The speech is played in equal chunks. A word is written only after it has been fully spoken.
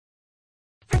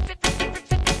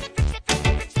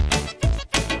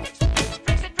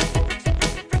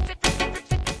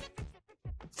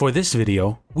For this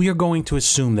video, we are going to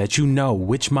assume that you know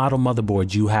which model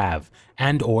motherboard you have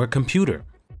and/or computer,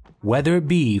 whether it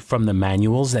be from the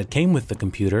manuals that came with the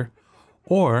computer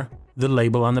or the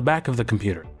label on the back of the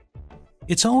computer.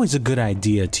 It's always a good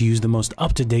idea to use the most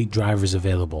up-to-date drivers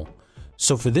available,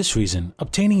 so for this reason,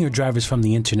 obtaining your drivers from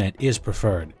the internet is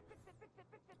preferred.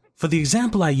 For the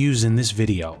example I use in this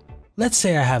video, let's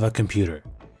say I have a computer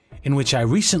in which I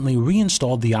recently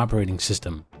reinstalled the operating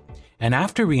system, and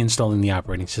after reinstalling the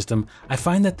operating system, I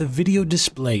find that the video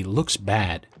display looks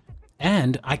bad,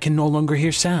 and I can no longer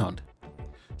hear sound.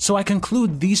 So I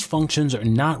conclude these functions are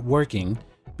not working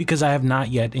because I have not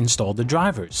yet installed the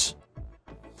drivers.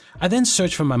 I then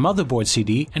search for my motherboard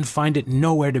CD and find it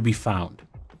nowhere to be found.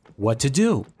 What to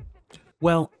do?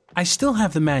 Well, I still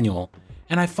have the manual,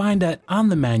 and I find that on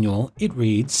the manual it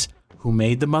reads who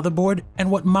made the motherboard and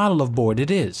what model of board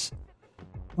it is.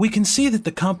 We can see that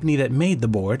the company that made the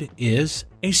board is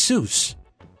ASUS,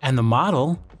 and the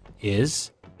model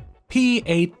is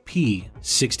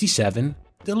P8P67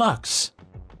 Deluxe.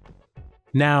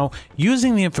 Now,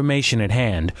 using the information at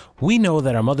hand, we know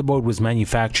that our motherboard was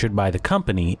manufactured by the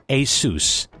company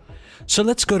ASUS. So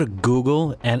let's go to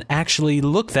Google and actually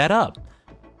look that up.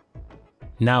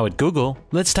 Now at Google,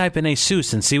 let's type in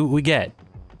ASUS and see what we get.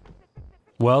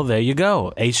 Well, there you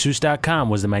go. ASUS.com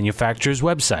was the manufacturer's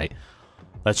website.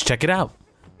 Let's check it out.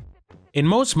 In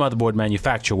most motherboard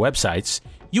manufacturer websites,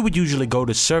 you would usually go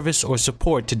to Service or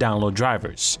Support to download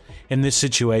drivers. In this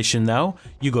situation though,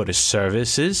 you go to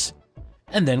Services,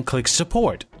 and then click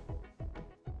Support.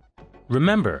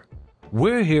 Remember,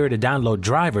 we're here to download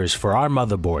drivers for our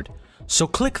motherboard, so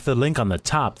click the link on the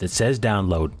top that says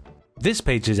Download. This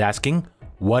page is asking,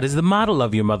 what is the model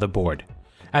of your motherboard?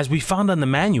 As we found on the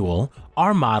manual,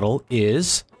 our model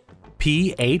is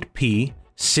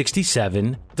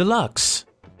P8P67 Deluxe.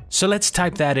 So let's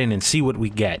type that in and see what we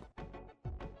get.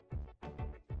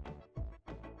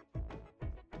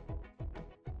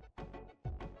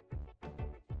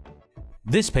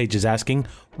 This page is asking,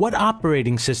 what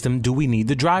operating system do we need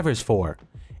the drivers for?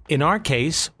 In our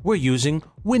case, we're using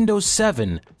Windows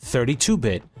 7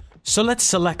 32-bit, so let's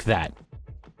select that.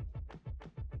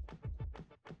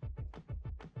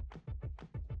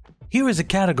 Here is a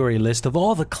category list of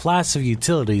all the class of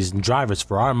utilities and drivers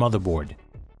for our motherboard.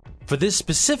 For this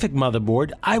specific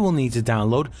motherboard, I will need to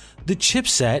download the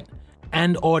chipset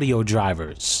and audio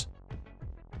drivers.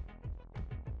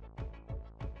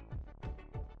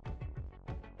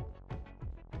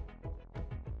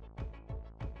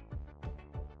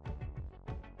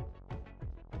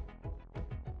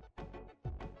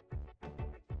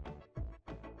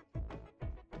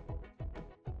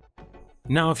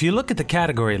 Now, if you look at the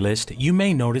category list, you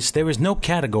may notice there is no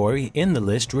category in the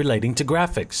list relating to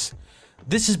graphics.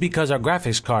 This is because our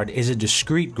graphics card is a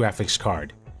discrete graphics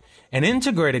card. An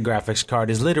integrated graphics card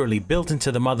is literally built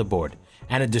into the motherboard,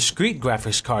 and a discrete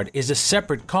graphics card is a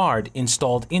separate card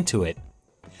installed into it.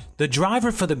 The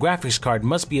driver for the graphics card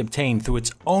must be obtained through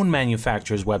its own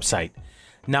manufacturer's website.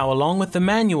 Now, along with the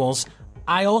manuals,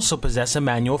 I also possess a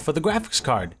manual for the graphics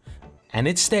card, and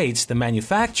it states the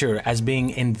manufacturer as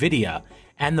being NVIDIA,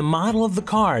 and the model of the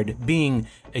card being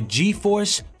a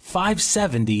GeForce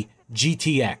 570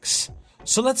 GTX.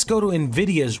 So let's go to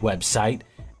NVIDIA's website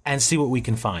and see what we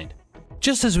can find.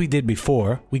 Just as we did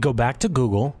before, we go back to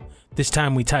Google. This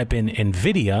time we type in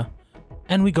NVIDIA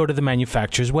and we go to the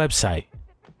manufacturer's website.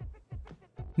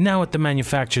 Now at the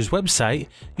manufacturer's website,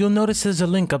 you'll notice there's a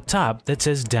link up top that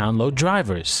says Download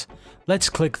Drivers. Let's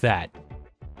click that.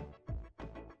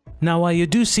 Now, while you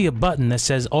do see a button that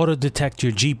says Auto Detect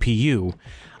Your GPU,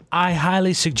 I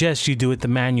highly suggest you do it the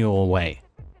manual way.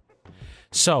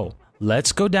 So,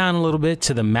 let's go down a little bit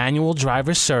to the manual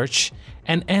driver search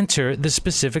and enter the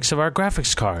specifics of our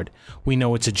graphics card. We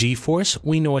know it's a GeForce,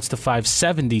 we know it's the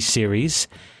 570 series,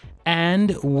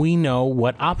 and we know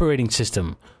what operating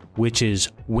system, which is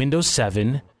Windows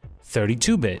 7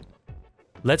 32-bit.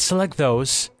 Let's select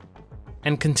those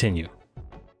and continue.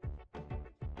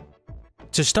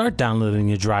 To start downloading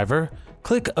your driver,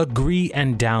 click Agree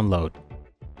and Download.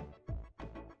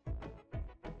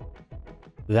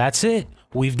 That's it.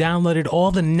 We've downloaded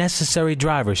all the necessary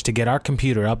drivers to get our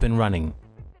computer up and running.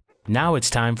 Now it's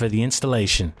time for the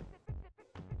installation.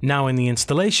 Now in the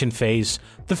installation phase,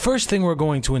 the first thing we're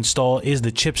going to install is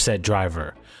the chipset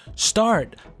driver.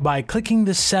 Start by clicking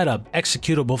the Setup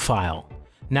executable file.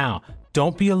 Now,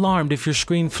 don't be alarmed if your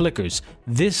screen flickers.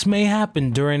 This may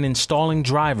happen during installing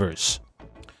drivers.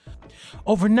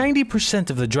 Over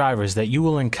 90% of the drivers that you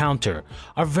will encounter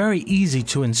are very easy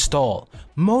to install.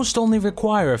 Most only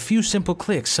require a few simple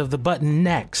clicks of the button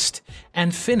Next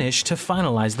and Finish to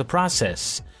finalize the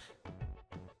process.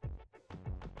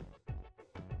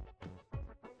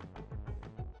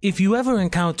 If you ever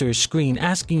encounter a screen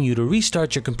asking you to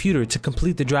restart your computer to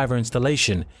complete the driver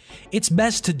installation, it's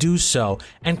best to do so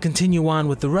and continue on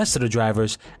with the rest of the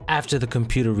drivers after the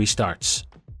computer restarts.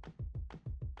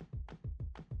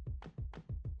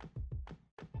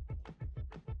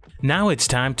 Now it's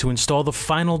time to install the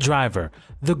final driver,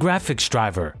 the graphics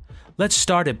driver. Let's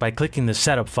start it by clicking the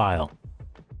setup file.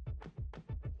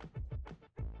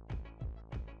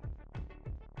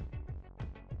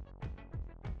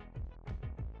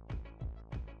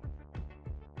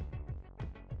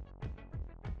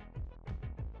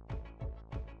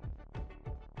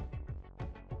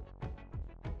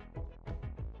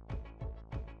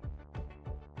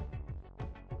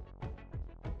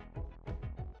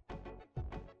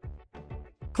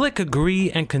 Click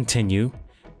Agree and Continue,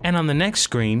 and on the next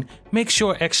screen, make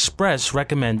sure Express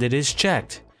Recommended is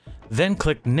checked. Then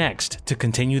click Next to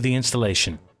continue the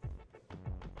installation.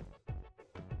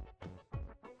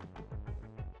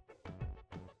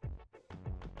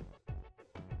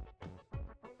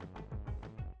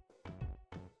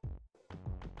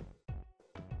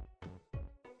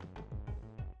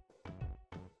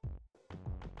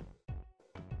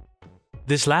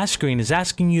 This last screen is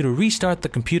asking you to restart the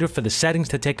computer for the settings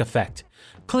to take effect.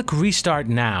 Click Restart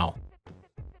Now.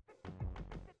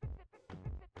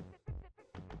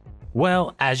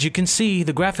 Well, as you can see,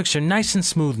 the graphics are nice and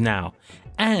smooth now.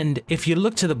 And if you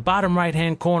look to the bottom right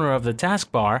hand corner of the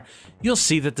taskbar, you'll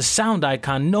see that the sound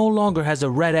icon no longer has a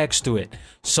red X to it,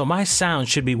 so my sound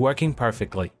should be working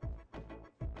perfectly.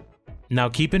 Now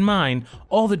keep in mind,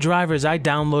 all the drivers I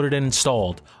downloaded and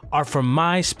installed are from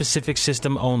my specific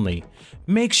system only.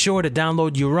 Make sure to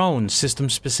download your own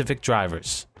system-specific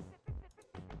drivers.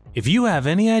 If you have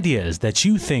any ideas that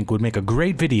you think would make a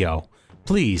great video,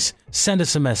 please send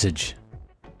us a message.